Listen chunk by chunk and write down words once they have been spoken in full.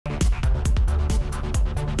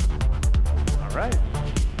right.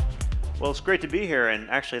 Well, it's great to be here, and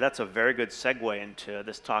actually that's a very good segue into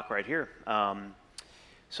this talk right here.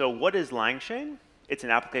 So what is LangChain? It's an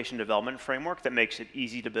application development framework that makes it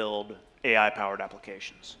easy to build AI-powered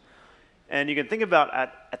applications. And you can think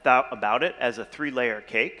about it as a three-layer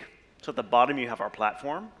cake. So at the bottom you have our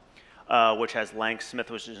platform, which has LangSmith,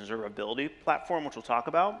 which is an observability platform, which we'll talk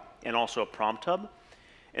about, and also a prompt hub.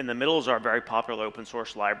 In the middle is our very popular open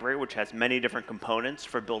source library, which has many different components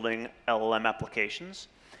for building LLM applications.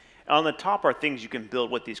 And on the top are things you can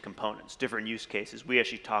build with these components, different use cases. We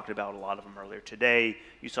actually talked about a lot of them earlier today.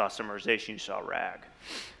 You saw summarization, you saw RAG.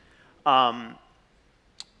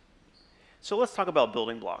 So let's talk about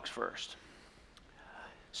building blocks first.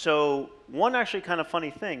 So one actually kind of funny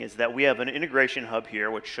thing is that we have an integration hub here,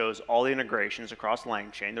 which shows all the integrations across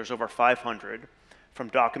LangChain. There's over 500. From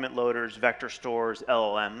document loaders, vector stores,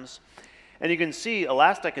 LLMs. And you can see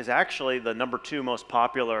Elastic is actually the #2 most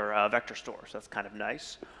popular vector store, so that's kind of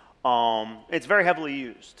nice. It's very heavily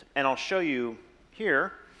used, and I'll show you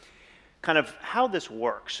here kind of how this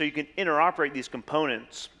works. So you can interoperate these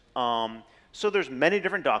components. So there's many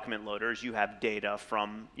different document loaders. You have data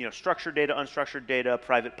from structured data, unstructured data,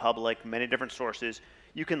 private, public, many different sources.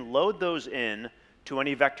 You can load those in to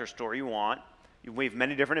any vector store you want. We have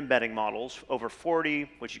many different embedding models, over 40,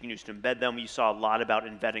 which you can use to embed them. You saw a lot about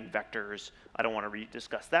embedding vectors. I don't want to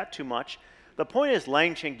discuss that too much. The point is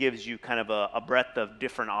LangChain gives you kind of a breadth of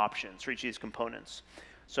different options for each of these components.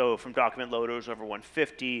 So from document loaders, over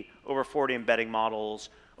 150, over 40 embedding models,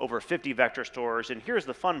 over 50 vector stores. And here's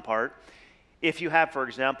the fun part. If you have, for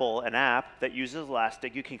example, an app that uses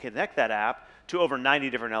Elastic, you can connect that app to over 90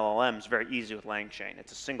 different LLMs very easily with LangChain.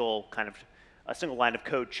 It's a single line of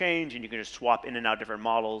code change, and you can just swap in and out different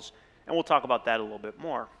models. And we'll talk about that a little bit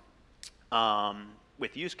more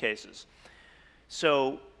with use cases.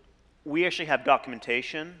 So we actually have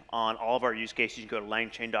documentation on all of our use cases. You can go to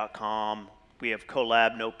langchain.com. We have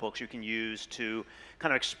Colab notebooks you can use to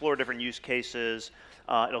kind of explore different use cases.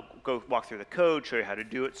 It'll walk through the code, show you how to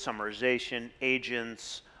do it, summarization,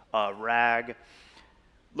 agents, RAG.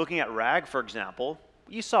 Looking at RAG, for example,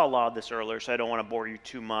 you saw a lot of this earlier, so I don't want to bore you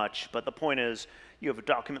too much, but the point is you have a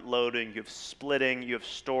document loading, you have splitting, you have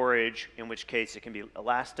storage, in which case it can be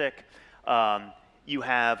elastic. You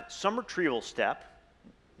have some retrieval step,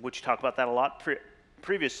 which you talked about that a lot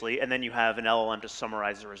previously, and then you have an LLM to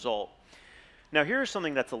summarize the result. Now here's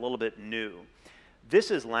something that's a little bit new.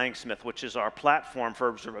 This is LangSmith, which is our platform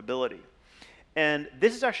for observability. And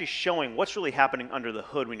this is actually showing what's really happening under the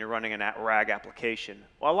hood when you're running a RAG application.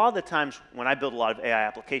 Well, a lot of the times when I build a lot of AI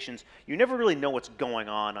applications, you never really know what's going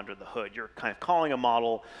on under the hood. You're kind of calling a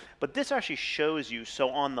model, but this actually shows you.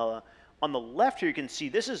 So on the left here, you can see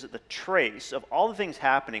this is the trace of all the things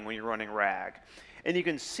happening when you're running RAG. And you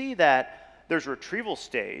can see that there's a retrieval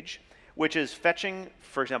stage, which is fetching,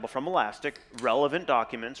 for example, from Elastic, relevant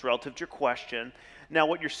documents relative to your question. Now,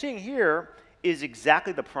 what you're seeing here is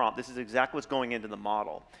exactly the prompt. This is exactly what's going into the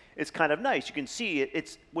model. It's kind of nice. You can see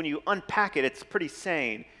it's when you unpack it, it's pretty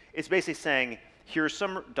sane. It's basically saying, here's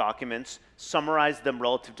some documents, summarize them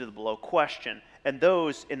relative to the below question. And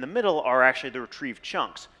those in the middle are actually the retrieved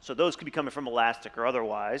chunks. So those could be coming from Elastic or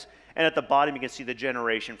otherwise. And at the bottom, you can see the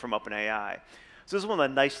generation from OpenAI. So this is one of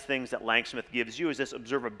the nice things that LangSmith gives you, is this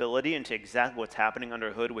observability into exactly what's happening under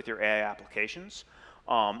the hood with your AI applications,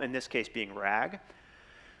 in this case being RAG.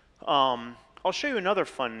 I'll show you another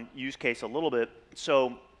fun use case a little bit.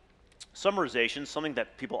 So summarization is something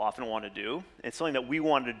that people often want to do. It's something that we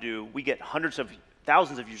wanted to do. We get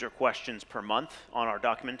thousands of user questions per month on our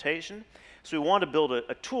documentation. So we wanted to build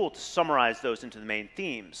a tool to summarize those into the main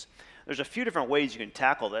themes. There's a few different ways you can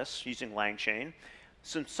tackle this using LangChain.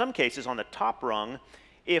 So in some cases, on the top rung,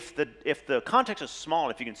 if the context is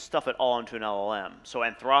small, if you can stuff it all into an LLM. So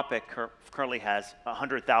Anthropic currently has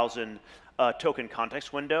 100,000 token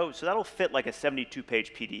context window, so that'll fit like a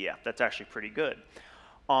 72-page PDF. That's actually pretty good.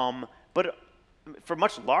 But for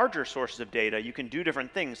much larger sources of data, you can do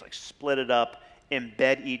different things like split it up,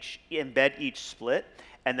 embed each split,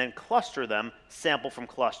 and then cluster them, sample from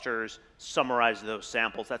clusters, summarize those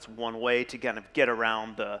samples. That's one way to kind of get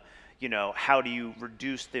around the, how do you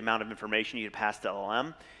reduce the amount of information you need to pass to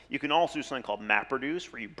LLM. You can also do something called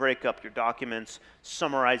MapReduce, where you break up your documents,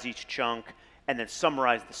 summarize each chunk, and then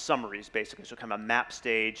summarize the summaries, basically. So kind of a map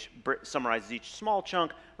stage, summarizes each small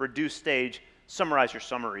chunk, reduce stage, summarize your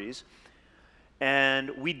summaries.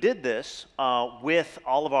 And we did this with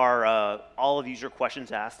all of user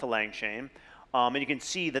questions asked to LangChain. And you can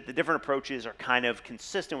see that the different approaches are kind of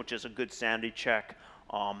consistent, which is a good sanity check.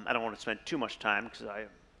 I don't want to spend too much time because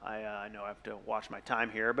I know I have to watch my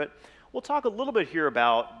time here, but we'll talk a little bit here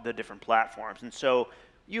about the different platforms. And so,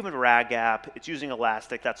 You have a RAG app. It's using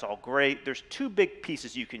Elastic. That's all great. There's two big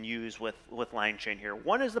pieces you can use with LangChain here.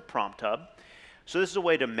 One is the prompt hub. So this is a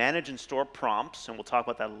way to manage and store prompts, and we'll talk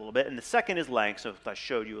about that a little bit. And the second is LangSmith, I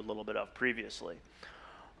showed you a little bit of previously.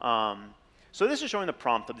 So this is showing the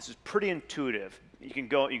prompt hub. This is pretty intuitive. You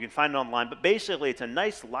can find it online, but basically it's a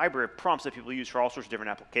nice library of prompts that people use for all sorts of different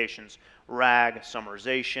applications. RAG,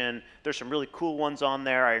 summarization. There's some really cool ones on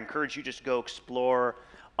there. I encourage you just to go explore.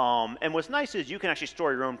 And what's nice is you can actually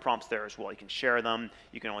store your own prompts there as well. You can share them.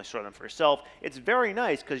 You can only store them for yourself. It's very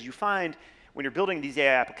nice because you find when you're building these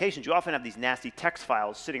AI applications, you often have these nasty text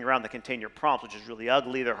files sitting around that contain your prompts, which is really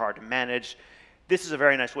ugly. They're hard to manage. This is a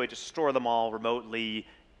very nice way to store them all remotely,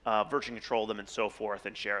 version control them, and so forth,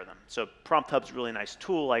 and share them. So Prompt Hub's a really nice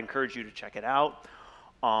tool. I encourage you to check it out.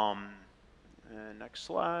 Next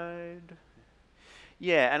slide.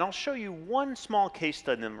 Yeah, and I'll show you one small case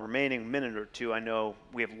study in the remaining minute or two. I know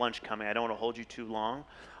we have lunch coming. I don't want to hold you too long.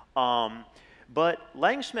 But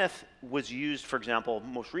LangSmith was used, for example,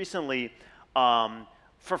 most recently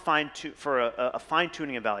for a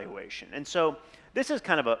fine-tuning evaluation. And so this is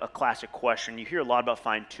kind of a classic question. You hear a lot about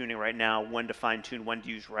fine-tuning right now, when to fine-tune, when to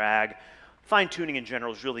use RAG. Fine-tuning in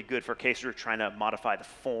general is really good for cases where you're trying to modify the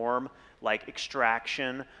form, like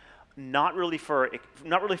extraction. Not really for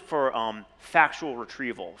factual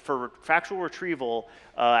retrieval. For factual retrieval,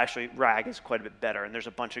 actually RAG is quite a bit better, and there's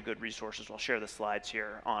a bunch of good resources. I'll share the slides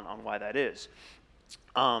here on why that is.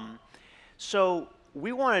 So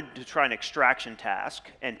we wanted to try an extraction task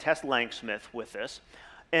and test LangSmith with this.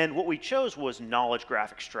 And what we chose was knowledge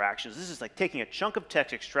graph extractions. This is like taking a chunk of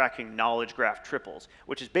text, extracting knowledge graph triples,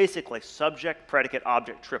 which is basically subject, predicate,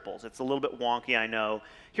 object triples. It's a little bit wonky, I know.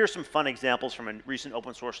 Here's some fun examples from a recent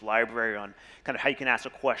open source library on kind of how you can ask a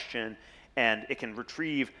question and it can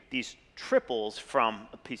retrieve these triples from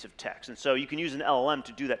a piece of text. And so you can use an LLM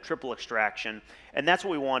to do that triple extraction. And that's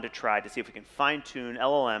what we wanted to try to see if we can fine tune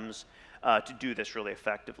LLMs to do this really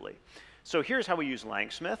effectively. So here's how we use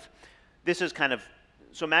LangSmith. This is kind of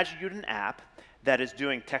So imagine you had an app that is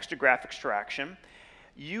doing text-to-graph extraction.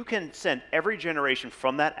 You can send every generation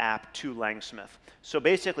from that app to LangSmith. So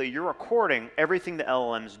basically, you're recording everything the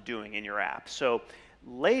LLM is doing in your app. So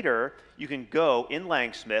later, you can go in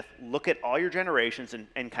LangSmith, look at all your generations,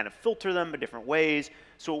 and kind of filter them in different ways.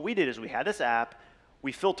 So what we did is we had this app.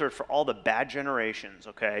 We filtered for all the bad generations,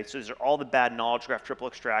 okay? So these are all the bad knowledge graph triple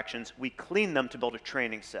extractions. We cleaned them to build a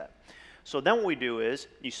training set. So then what we do is,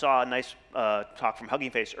 you saw a nice talk from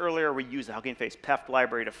Hugging Face earlier. We use the Hugging Face PEF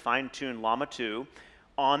library to fine-tune Llama 2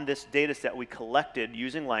 on this data set we collected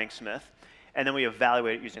using LangSmith, and then we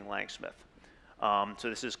evaluate it using LangSmith. So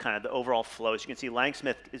this is kind of the overall flow. As you can see,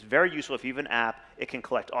 LangSmith is very useful if you have an app. It can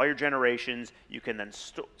collect all your generations. You can then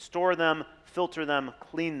store them, filter them,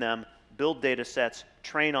 clean them, build data sets,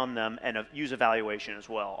 train on them, and use evaluation as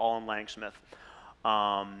well, all in LangSmith.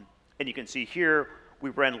 And you can see here, we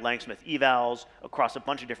ran LangSmith evals across a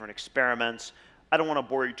bunch of different experiments. I don't want to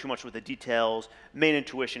bore you too much with the details. Main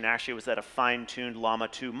intuition actually was that a fine-tuned Llama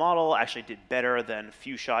 2 model actually did better than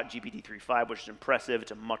few-shot GPT-3.5, which is impressive. It's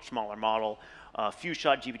a much smaller model.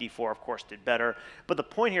 Few-shot GPT-4, of course, did better. But the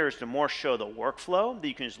point here is to more show the workflow that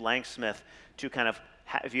you can use LangSmith to kind of,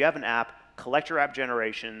 if you have an app, collect your app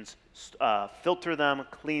generations, filter them,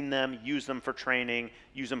 clean them, use them for training,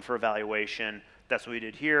 use them for evaluation. That's what we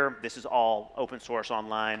did here. This is all open source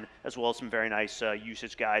online, as well as some very nice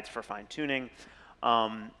usage guides for fine-tuning.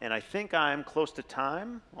 And I think I'm close to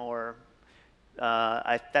time, or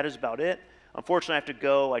that is about it. Unfortunately, I have to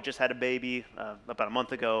go. I just had a baby about a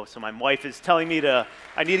month ago, so my wife is telling me I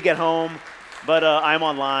need to get home. But I'm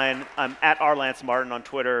online. I'm at @RLanceMartin on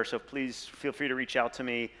Twitter, so please feel free to reach out to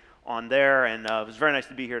me on there. And it was very nice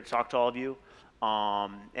to be here to talk to all of you.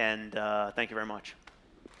 Thank you very much.